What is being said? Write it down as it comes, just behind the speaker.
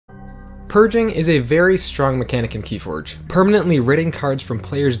Purging is a very strong mechanic in KeyForge, permanently ridding cards from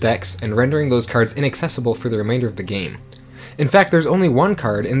players' decks and rendering those cards inaccessible for the remainder of the game. In fact, there's only one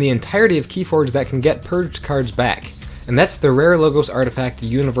card in the entirety of KeyForge that can get purged cards back, and that's the rare Logos artifact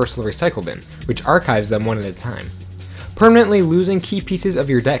Universal Recycle Bin, which archives them one at a time. Permanently losing key pieces of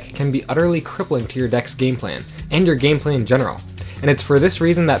your deck can be utterly crippling to your deck's game plan, and your gameplay in general, and it's for this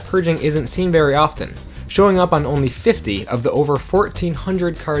reason that purging isn't seen very often, showing up on only 50 of the over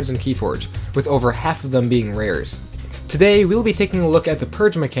 1,400 cards in KeyForge, with over half of them being rares. Today, we'll be taking a look at the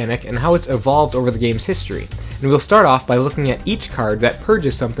purge mechanic and how it's evolved over the game's history, and we'll start off by looking at each card that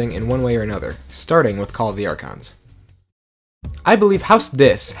purges something in one way or another, starting with Call of the Archons. I believe House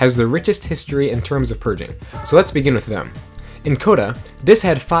Dis has the richest history in terms of purging, so let's begin with them. In Coda, Dis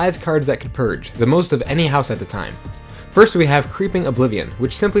had 5 cards that could purge, the most of any house at the time. First we have Creeping Oblivion,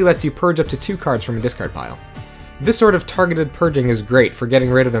 which simply lets you purge up to 2 cards from a discard pile. This sort of targeted purging is great for getting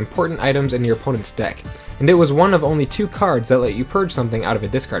rid of important items in your opponent's deck, and it was one of only 2 cards that let you purge something out of a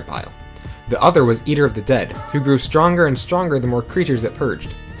discard pile. The other was Eater of the Dead, who grew stronger and stronger the more creatures it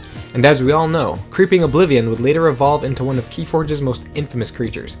purged. And as we all know, Creeping Oblivion would later evolve into one of KeyForge's most infamous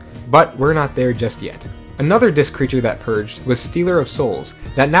creatures, but we're not there just yet. Another disc creature that purged was Stealer of Souls,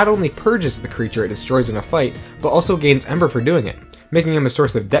 that not only purges the creature it destroys in a fight, but also gains Ember for doing it, making him a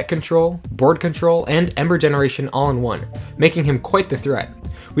source of deck control, board control, and Ember generation all in one, making him quite the threat.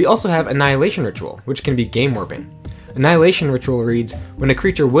 We also have Annihilation Ritual, which can be game warping. Annihilation Ritual reads, when a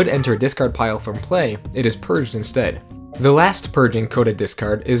creature would enter a discard pile from play, it is purged instead. The last purging coded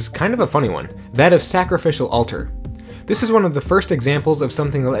discard is kind of a funny one, that of Sacrificial Altar. This is one of the first examples of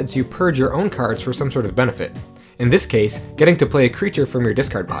something that lets you purge your own cards for some sort of benefit. In this case, getting to play a creature from your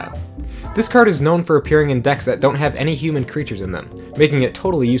discard pile. This card is known for appearing in decks that don't have any human creatures in them, making it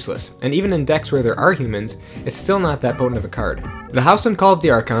totally useless, and even in decks where there are humans, it's still not that potent of a card. The house in Call of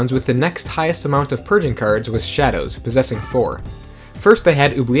the Archons with the next highest amount of purging cards was Shadows, possessing 4. First they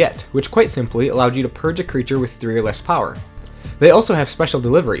had Oubliette, which quite simply allowed you to purge a creature with 3 or less power. They also have Special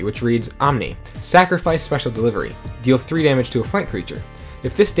Delivery, which reads, Omni, sacrifice Special Delivery, deal 3 damage to a flank creature.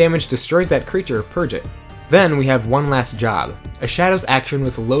 If this damage destroys that creature, purge it. Then we have One Last Job, a Shadows action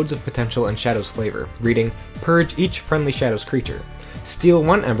with loads of potential and Shadows flavor, reading, purge each friendly Shadows creature. Steal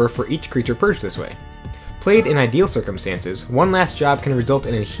 1 Ember for each creature purged this way. Played in ideal circumstances, One Last Job can result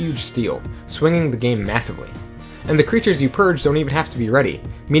in a huge steal, swinging the game massively. And the creatures you purge don't even have to be ready,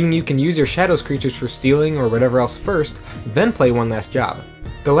 meaning you can use your Shadows creatures for stealing or whatever else first, then play One Last Job.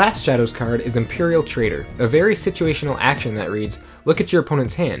 The last Shadows card is Imperial Trader, a very situational action that reads, look at your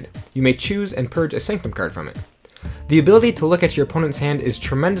opponent's hand. You may choose and purge a Sanctum card from it. The ability to look at your opponent's hand is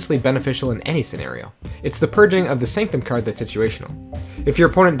tremendously beneficial in any scenario. It's the purging of the Sanctum card that's situational. If your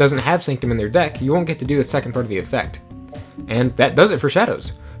opponent doesn't have Sanctum in their deck, you won't get to do the second part of the effect. And that does it for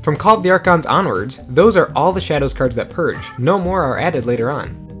Shadows. From Call of the Archons onwards, those are all the Shadows cards that purge, no more are added later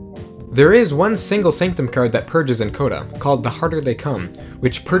on. There is one single Sanctum card that purges in Coda, called The Harder They Come,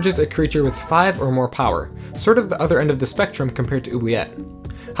 which purges a creature with 5 or more power, sort of the other end of the spectrum compared to Oubliette.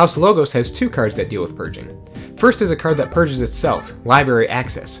 House Logos has 2 cards that deal with purging. First is a card that purges itself, Library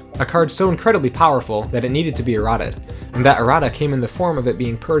Access, a card so incredibly powerful that it needed to be errated, and that errata came in the form of it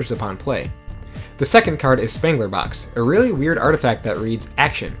being purged upon play. The second card is Spangler Box, a really weird artifact that reads,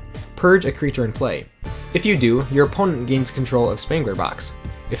 Action, purge a creature in play. If you do, your opponent gains control of Spangler Box.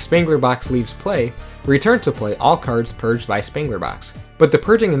 If Spangler Box leaves play, return to play all cards purged by Spangler Box. But the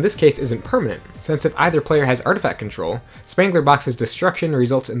purging in this case isn't permanent, since if either player has artifact control, Spangler Box's destruction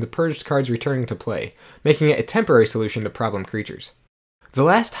results in the purged cards returning to play, making it a temporary solution to problem creatures. The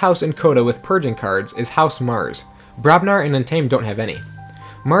last house in Coda with purging cards is House Mars. Brobnar and Untamed don't have any.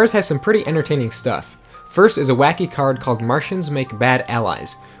 Mars has some pretty entertaining stuff. First is a wacky card called Martians Make Bad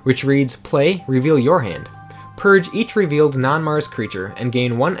Allies, which reads, play, reveal your hand. Purge each revealed non-Mars creature and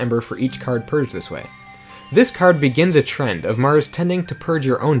gain 1 Ember for each card purged this way. This card begins a trend of Mars tending to purge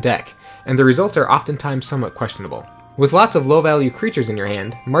your own deck, and the results are oftentimes somewhat questionable. With lots of low-value creatures in your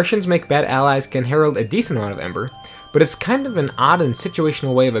hand, Martians Make Bad Allies can herald a decent amount of Ember, but it's kind of an odd and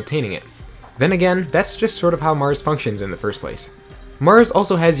situational way of obtaining it. Then again, that's just sort of how Mars functions in the first place. Mars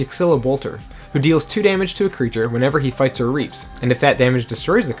also has Yaxilla Bolter, who deals 2 damage to a creature whenever he fights or reaps, and if that damage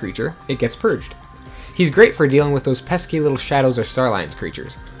destroys the creature, it gets purged. He's great for dealing with those pesky little Shadows or Starlines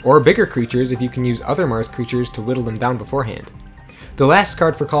creatures, or bigger creatures if you can use other Mars creatures to whittle them down beforehand. The last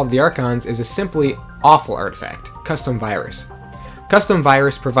card for Call of the Archons is a simply awful artifact, Custom Virus. Custom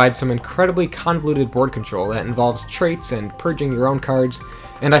Virus provides some incredibly convoluted board control that involves traits and purging your own cards,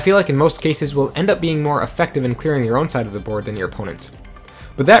 and I feel like in most cases will end up being more effective in clearing your own side of the board than your opponent's.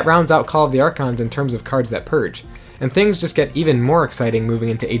 But that rounds out Call of the Archons in terms of cards that purge, and things just get even more exciting moving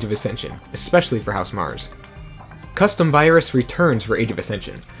into Age of Ascension, especially for House Mars. Custom Virus returns for Age of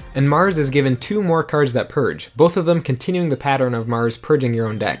Ascension, and Mars is given 2 more cards that purge, both of them continuing the pattern of Mars purging your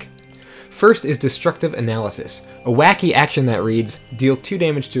own deck. First is Destructive Analysis, a wacky action that reads, deal 2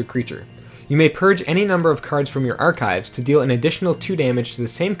 damage to a creature. You may purge any number of cards from your archives to deal an additional 2 damage to the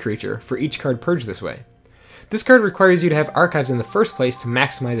same creature for each card purged this way. This card requires you to have archives in the first place to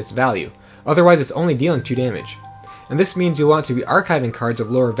maximize its value, otherwise it's only dealing 2 damage. And this means you'll want to be archiving cards of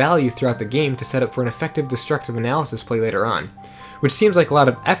lower value throughout the game to set up for an effective Destructive Analysis play later on, which seems like a lot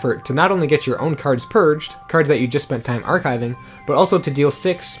of effort to not only get your own cards purged, cards that you just spent time archiving, but also to deal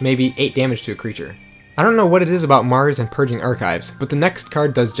 6, maybe 8 damage to a creature. I don't know what it is about Mars and purging archives, but the next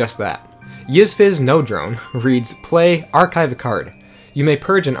card does just that. Yizfiz No Drone reads, play Archive a card. You may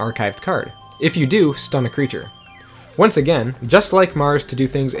purge an archived card. If you do, stun a creature. Once again, just like Mars to do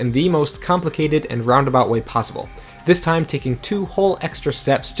things in the most complicated and roundabout way possible, this time taking 2 whole extra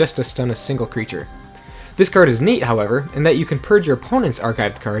steps just to stun a single creature. This card is neat, however, in that you can purge your opponent's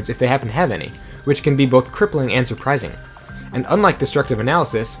archived cards if they happen to have any, which can be both crippling and surprising. And unlike Destructive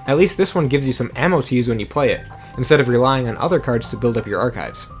Analysis, at least this one gives you some ammo to use when you play it, instead of relying on other cards to build up your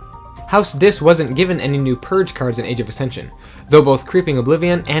archives. House Dis wasn't given any new purge cards in Age of Ascension, though both Creeping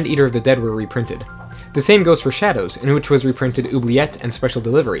Oblivion and Eater of the Dead were reprinted. The same goes for Shadows, in which was reprinted Oubliette and Special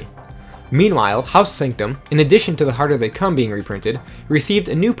Delivery. Meanwhile, House Sanctum, in addition to the Harder They Come being reprinted, received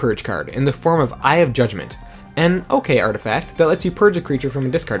a new purge card in the form of Eye of Judgment, an okay artifact that lets you purge a creature from a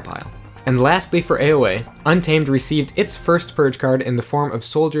discard pile. And lastly for AoA, Untamed received its first purge card in the form of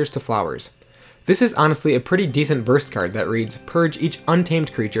Soldiers to Flowers. This is honestly a pretty decent burst card that reads, purge each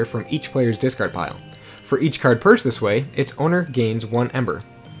untamed creature from each player's discard pile. For each card purged this way, its owner gains 1 Ember.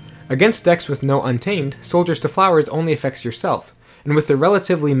 Against decks with no Untamed, Soldiers to Flowers only affects yourself, and with the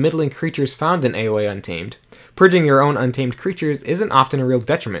relatively middling creatures found in AoA Untamed, purging your own untamed creatures isn't often a real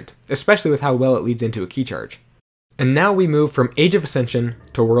detriment, especially with how well it leads into a key charge. And now we move from Age of Ascension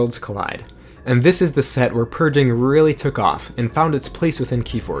to Worlds Collide. And this is the set where purging really took off and found its place within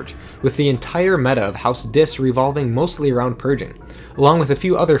KeyForge, with the entire meta of House Dis revolving mostly around purging, along with a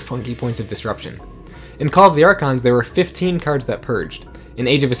few other funky points of disruption. In Call of the Archons there were 15 cards that purged, in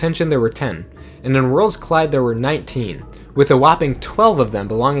Age of Ascension there were 10, and in Worlds Collide there were 19, with a whopping 12 of them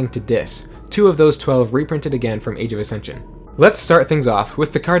belonging to Dis, 2 of those 12 reprinted again from Age of Ascension. Let's start things off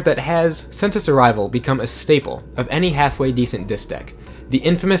with the card that has, since its arrival, become a staple of any halfway decent Dis deck, the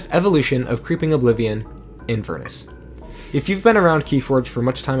infamous evolution of Creeping Oblivion, Infernus. If you've been around KeyForge for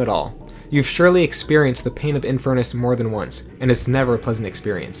much time at all, you've surely experienced the pain of Infernus more than once, and it's never a pleasant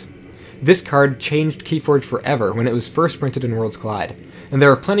experience. This card changed KeyForge forever when it was first printed in Worlds Collide, and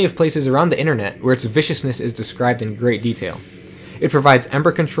there are plenty of places around the internet where its viciousness is described in great detail. It provides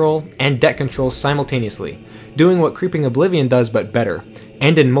Ember control and deck control simultaneously, doing what Creeping Oblivion does but better,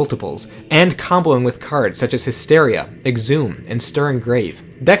 and in multiples, and comboing with cards such as Hysteria, Exhume, and Stirring Grave.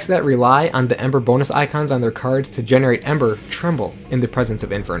 Decks that rely on the Ember bonus icons on their cards to generate Ember tremble in the presence of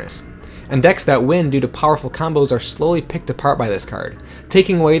Infernus. And decks that win due to powerful combos are slowly picked apart by this card,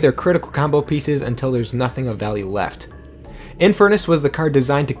 taking away their critical combo pieces until there's nothing of value left. Infernus was the card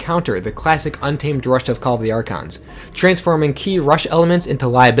designed to counter the classic Untamed rush of Call of the Archons, transforming key rush elements into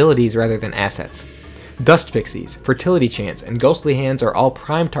liabilities rather than assets. Dust Pixies, Fertility Chance, and Ghostly Hands are all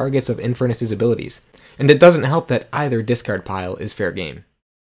prime targets of Infernus' abilities, and it doesn't help that either discard pile is fair game.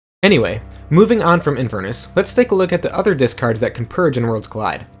 Anyway, moving on from Infernus, let's take a look at the other discards that can purge in Worlds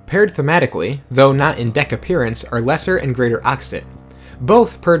Collide. Paired thematically, though not in deck appearance, are Lesser and Greater Oxtet.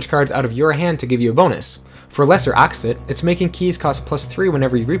 Both purge cards out of your hand to give you a bonus. For Lesser Oxtet, it's making keys cost +3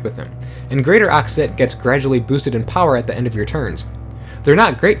 whenever you reap with them, and Greater Oxtet gets gradually boosted in power at the end of your turns. They're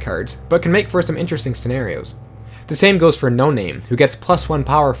not great cards, but can make for some interesting scenarios. The same goes for No Name, who gets +1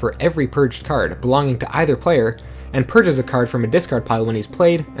 power for every purged card belonging to either player, and purges a card from a discard pile when he's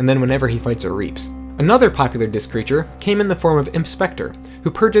played, and then whenever he fights or reaps. Another popular disc creature came in the form of Imp Spectre,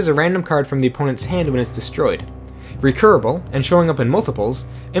 who purges a random card from the opponent's hand when it's destroyed. Recurable, and showing up in multiples,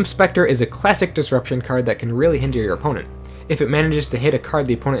 Imp Spectre is a classic disruption card that can really hinder your opponent. If it manages to hit a card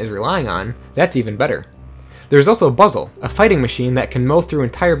the opponent is relying on, that's even better. There's also Buzzle, a fighting machine that can mow through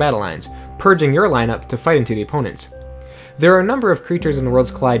entire battle lines, purging your lineup to fight into the opponent's. There are a number of creatures in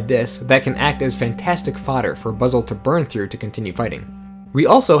Worlds Collide Dis that can act as fantastic fodder for Buzzle to burn through to continue fighting. We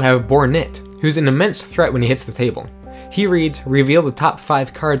also have Bornit, who's an immense threat when he hits the table. He reads, reveal the top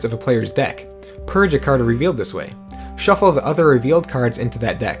 5 cards of a player's deck. Purge a card revealed this way. Shuffle the other revealed cards into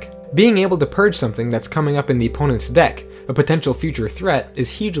that deck. Being able to purge something that's coming up in the opponent's deck a potential future threat, is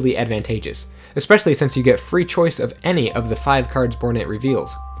hugely advantageous, especially since you get free choice of any of the 5 cards Bornit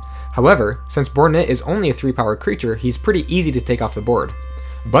reveals. However, since Bornit is only a 3-power creature, he's pretty easy to take off the board.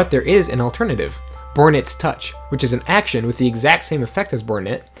 But there is an alternative, Bornit's Touch, which is an action with the exact same effect as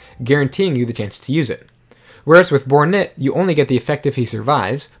Bornit, guaranteeing you the chance to use it. Whereas with Bornit, you only get the effect if he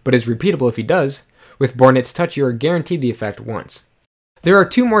survives, but is repeatable if he does. With Bornit's Touch, you are guaranteed the effect once. There are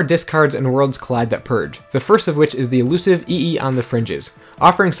 2 more discards in Worlds Collide that purge, the first of which is the elusive EE on the Fringes,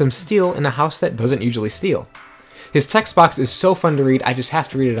 offering some steal in a house that doesn't usually steal. His text box is so fun to read, I just have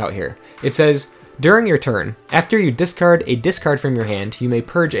to read it out here. It says, during your turn, after you discard a discard from your hand, you may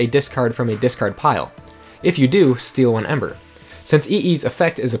purge a discard from a discard pile. If you do, steal 1 Ember. Since EE's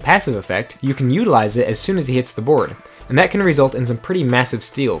effect is a passive effect, you can utilize it as soon as he hits the board, and that can result in some pretty massive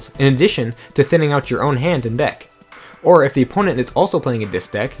steals, in addition to thinning out your own hand and deck. Or if the opponent is also playing a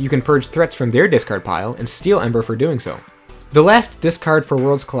disc deck, you can purge threats from their discard pile and steal Ember for doing so. The last discard for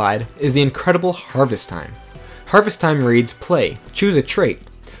Worlds Collide is the incredible Harvest Time. Harvest Time reads, play, choose a trait,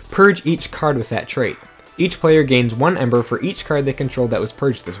 purge each card with that trait. Each player gains 1 Ember for each card they control that was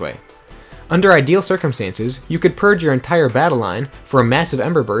purged this way. Under ideal circumstances, you could purge your entire battle line for a massive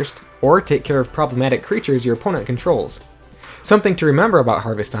Ember burst, or take care of problematic creatures your opponent controls. Something to remember about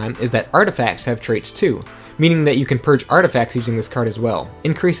Harvest Time is that artifacts have traits too, meaning that you can purge artifacts using this card as well,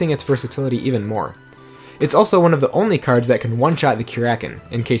 increasing its versatility even more. It's also one of the only cards that can one-shot the Kurakin,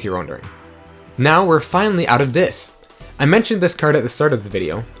 in case you're wondering. Now we're finally out of Dis. I mentioned this card at the start of the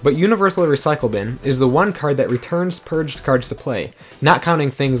video, but Universal Recycle Bin is the one card that returns purged cards to play, not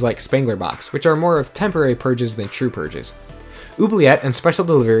counting things like Spangler Box, which are more of temporary purges than true purges. Oubliette and Special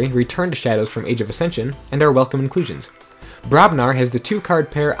Delivery return to Shadows from Age of Ascension, and are welcome inclusions. Brobnar has the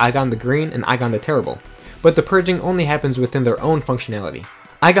 2-card pair Aigon the Green and Aigon the Terrible, but the purging only happens within their own functionality.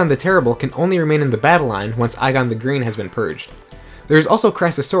 Aigon the Terrible can only remain in the battle line once Aigon the Green has been purged. There is also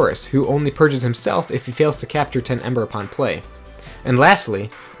Chrysosaurus, who only purges himself if he fails to capture 10 Ember upon play. And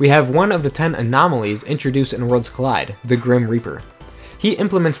lastly, we have one of the 10 anomalies introduced in Worlds Collide, the Grim Reaper. He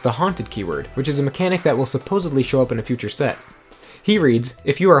implements the Haunted keyword, which is a mechanic that will supposedly show up in a future set. He reads,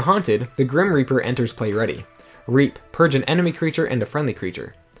 if you are haunted, the Grim Reaper enters play ready. Reap, purge an enemy creature and a friendly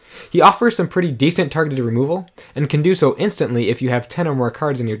creature. He offers some pretty decent targeted removal, and can do so instantly if you have 10 or more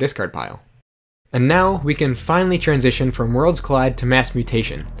cards in your discard pile. And now we can finally transition from Worlds Collide to Mass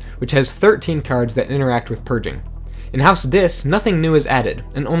Mutation, which has 13 cards that interact with purging. In House Dis, nothing new is added,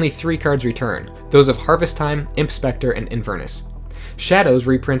 and only 3 cards return, those of Harvest Time, Imp Spectre, and Infernus. Shadows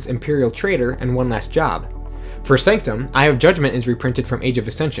reprints Imperial Trader and One Last Job. For Sanctum, Eye of Judgment is reprinted from Age of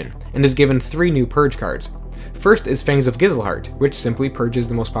Ascension, and is given 3 new purge cards. First is Fangs of Gizelhart, which simply purges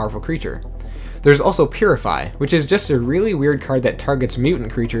the most powerful creature. There's also Purify, which is just a really weird card that targets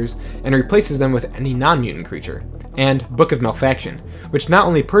mutant creatures and replaces them with any non-mutant creature. And Book of Malfaction, which not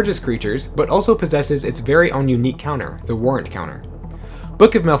only purges creatures, but also possesses its very own unique counter, the Warrant counter.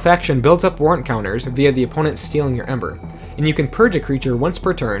 Book of Malfaction builds up warrant counters via the opponent stealing your Ember, and you can purge a creature once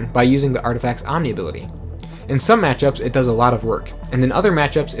per turn by using the artifact's Omni ability. In some matchups it does a lot of work, and in other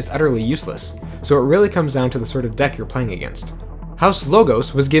matchups it's utterly useless, so it really comes down to the sort of deck you're playing against. House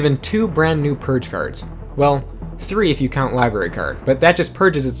Logos was given 2 brand new purge cards. Well, 3 if you count Library card, but that just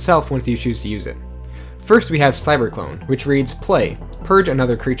purges itself once you choose to use it. First we have Cyberclone, which reads, play, purge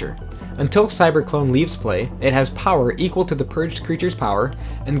another creature. Until Cyberclone leaves play, it has power equal to the purged creature's power,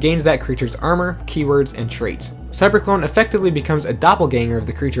 and gains that creature's armor, keywords, and traits. Cyberclone effectively becomes a doppelganger of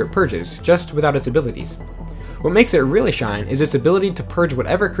the creature it purges, just without its abilities. What makes it really shine is its ability to purge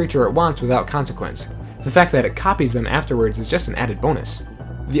whatever creature it wants without consequence. The fact that it copies them afterwards is just an added bonus.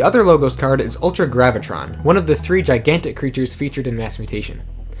 The other Logos card is Ultra Gravitron, one of the 3 gigantic creatures featured in Mass Mutation.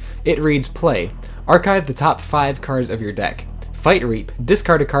 It reads, play, archive the top 5 cards of your deck. Fight Reap,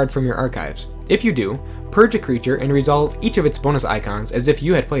 discard a card from your archives. If you do, purge a creature and resolve each of its bonus icons as if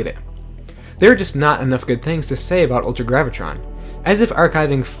you had played it. There are just not enough good things to say about Ultra Gravitron. As if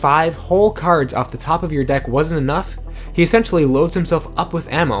archiving 5 whole cards off the top of your deck wasn't enough, he essentially loads himself up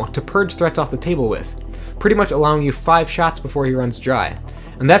with ammo to purge threats off the table with, pretty much allowing you 5 shots before he runs dry,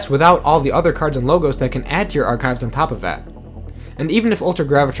 and that's without all the other cards and logos that can add to your archives on top of that. And even if Ultra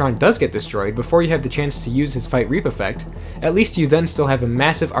Gravitron does get destroyed before you have the chance to use his Fight Reap effect, at least you then still have a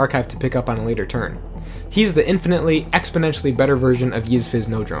massive archive to pick up on a later turn. He's the infinitely, exponentially better version of Yizfiz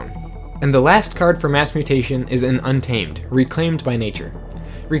Nodrone. And the last card for Mass Mutation is an Untamed, Reclaimed by Nature.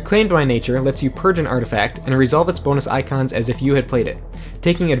 Reclaimed by Nature lets you purge an artifact and resolve its bonus icons as if you had played it,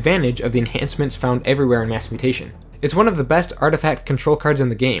 taking advantage of the enhancements found everywhere in Mass Mutation. It's one of the best artifact control cards in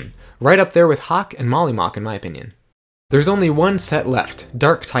the game, right up there with Hawk and Mollymawk in my opinion. There's only one set left,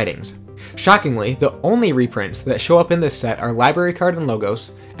 Dark Tidings. Shockingly, the only reprints that show up in this set are Library Card and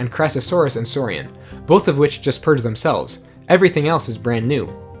Logos, and Crassosaurus and Saurian, both of which just purge themselves. Everything else is brand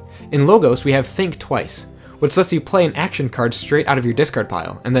new. In Logos, we have Think Twice, which lets you play an action card straight out of your discard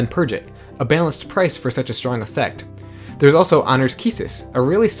pile, and then purge it, a balanced price for such a strong effect. There's also Honor's Keysis, a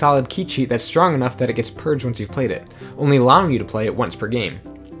really solid key cheat that's strong enough that it gets purged once you've played it, only allowing you to play it once per game.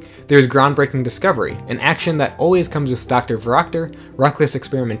 There's Groundbreaking Discovery, an action that always comes with Dr. Veroctor, Reckless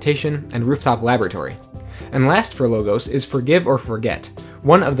Experimentation, and Rooftop Laboratory. And last for Logos is Forgive or Forget,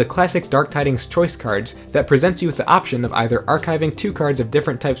 one of the classic Dark Tidings choice cards that presents you with the option of either archiving 2 cards of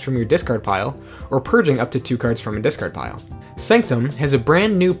different types from your discard pile, or purging up to 2 cards from a discard pile. Sanctum has a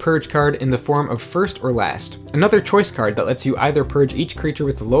brand new purge card in the form of First or Last, another choice card that lets you either purge each creature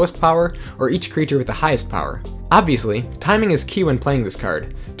with the lowest power or each creature with the highest power. Obviously, timing is key when playing this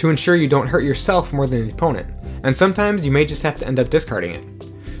card, to ensure you don't hurt yourself more than the opponent, and sometimes you may just have to end up discarding it.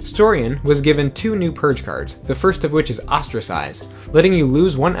 Saurian was given 2 new purge cards, the first of which is Ostracize, letting you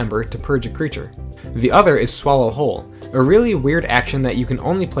lose 1 ember to purge a creature. The other is Swallow Whole, a really weird action that you can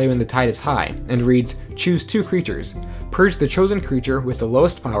only play when the tide is high, and reads, choose 2 creatures, purge the chosen creature with the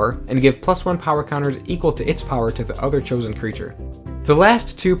lowest power, and give +1 power counters equal to its power to the other chosen creature. The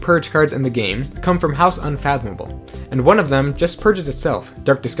last 2 purge cards in the game come from House Unfathomable, and one of them just purges itself,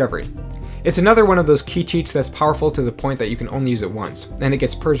 Dark Discovery. It's another one of those key cheats that's powerful to the point that you can only use it once, and it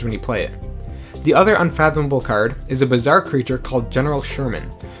gets purged when you play it. The other Unfathomable card is a bizarre creature called General Sherman,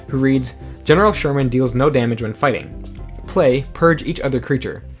 who reads, General Sherman deals no damage when fighting. Play, purge each other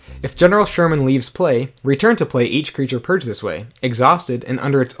creature. If General Sherman leaves play, return to play each creature purged this way, exhausted and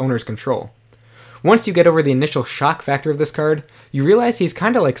under its owner's control. Once you get over the initial shock factor of this card, you realize he's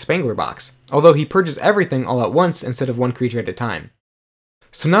kinda like Spangler Box, although he purges everything all at once instead of 1 creature at a time.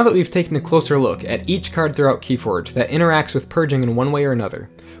 So now that we've taken a closer look at each card throughout KeyForge that interacts with purging in one way or another,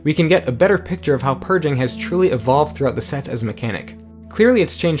 we can get a better picture of how purging has truly evolved throughout the sets as a mechanic. Clearly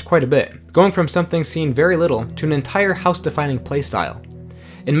it's changed quite a bit, going from something seen very little to an entire house-defining playstyle.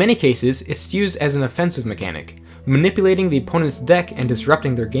 In many cases, it's used as an offensive mechanic, manipulating the opponent's deck and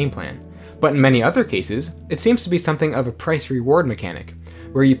disrupting their game plan. But in many other cases, it seems to be something of a price-reward mechanic,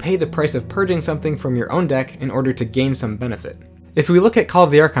 where you pay the price of purging something from your own deck in order to gain some benefit. If we look at Call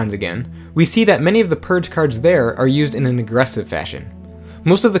of the Archons again, we see that many of the purge cards there are used in an aggressive fashion.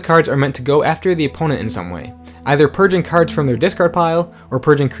 Most of the cards are meant to go after the opponent in some way, either purging cards from their discard pile or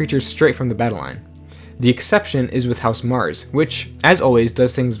purging creatures straight from the battle line. The exception is with House Mars, which, as always,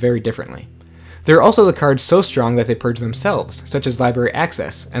 does things very differently. There are also the cards so strong that they purge themselves, such as Library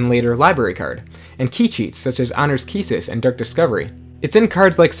Access, and later Library Card, and key cheats such as Honor's Keysis and Dark Discovery. It's in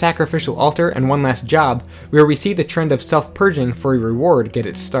cards like Sacrificial Altar and One Last Job where we see the trend of self-purging for a reward get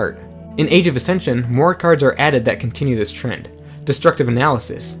its start. In Age of Ascension, more cards are added that continue this trend. Destructive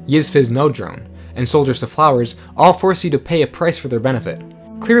Analysis, Yizfiz No Drone, and Soldiers to Flowers all force you to pay a price for their benefit.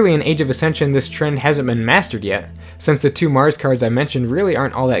 Clearly in Age of Ascension this trend hasn't been mastered yet, since the 2 Mars cards I mentioned really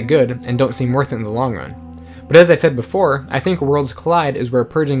aren't all that good and don't seem worth it in the long run. But as I said before, I think Worlds Collide is where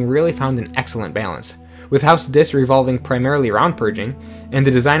purging really found an excellent balance, with House Dis revolving primarily around purging, and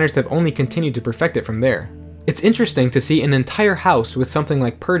the designers have only continued to perfect it from there. It's interesting to see an entire house with something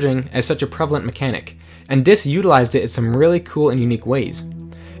like purging as such a prevalent mechanic, and Dis utilized it in some really cool and unique ways.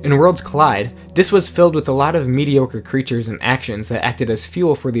 In Worlds Collide, Dis was filled with a lot of mediocre creatures and actions that acted as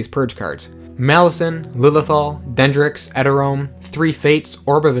fuel for these purge cards. Malison, Lilithal, Dendrix, Eterome, 3 Fates,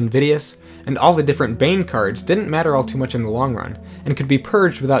 Orb of Invidious, and all the different Bane cards didn't matter all too much in the long run, and could be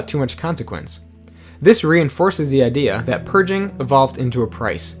purged without too much consequence. This reinforces the idea that purging evolved into a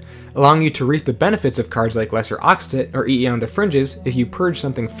price, allowing you to reap the benefits of cards like Lesser Oxtet or Eon the Fringes if you purge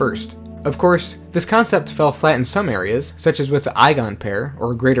something first. Of course, this concept fell flat in some areas, such as with the Aigon pair,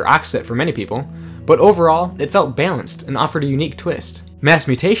 or Greater Oxtet for many people, but overall, it felt balanced and offered a unique twist. Mass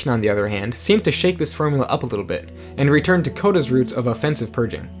Mutation, on the other hand, seemed to shake this formula up a little bit, and return to Coda's roots of offensive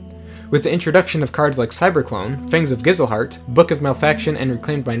purging. With the introduction of cards like Cyberclone, Fangs of Gizelhart, Book of Malfaction, and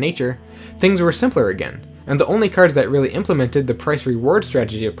Reclaimed by Nature, things were simpler again, and the only cards that really implemented the price-reward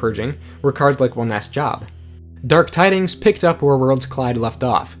strategy of purging were cards like One Last Job. Dark Tidings picked up where Worlds Collide left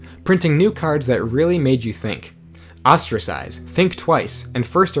off, printing new cards that really made you think. Ostracize, Think Twice, and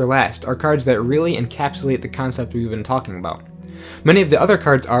First or Last are cards that really encapsulate the concept we've been talking about. Many of the other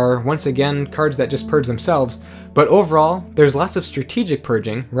cards are, once again, cards that just purge themselves, but overall, there's lots of strategic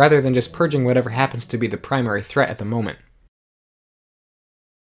purging rather than just purging whatever happens to be the primary threat at the moment.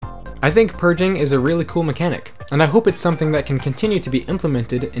 I think purging is a really cool mechanic, and I hope it's something that can continue to be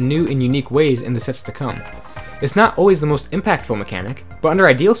implemented in new and unique ways in the sets to come. It's not always the most impactful mechanic, but under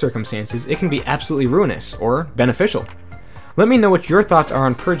ideal circumstances it can be absolutely ruinous, or beneficial. Let Let me know what your thoughts are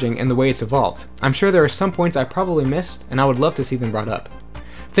on Purging and the way it's evolved. I'm sure there are some points I probably missed, and I would love to see them brought up.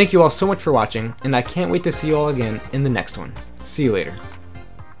 Thank you all so much for watching, and I can't wait to see you all again in the next one. See you later.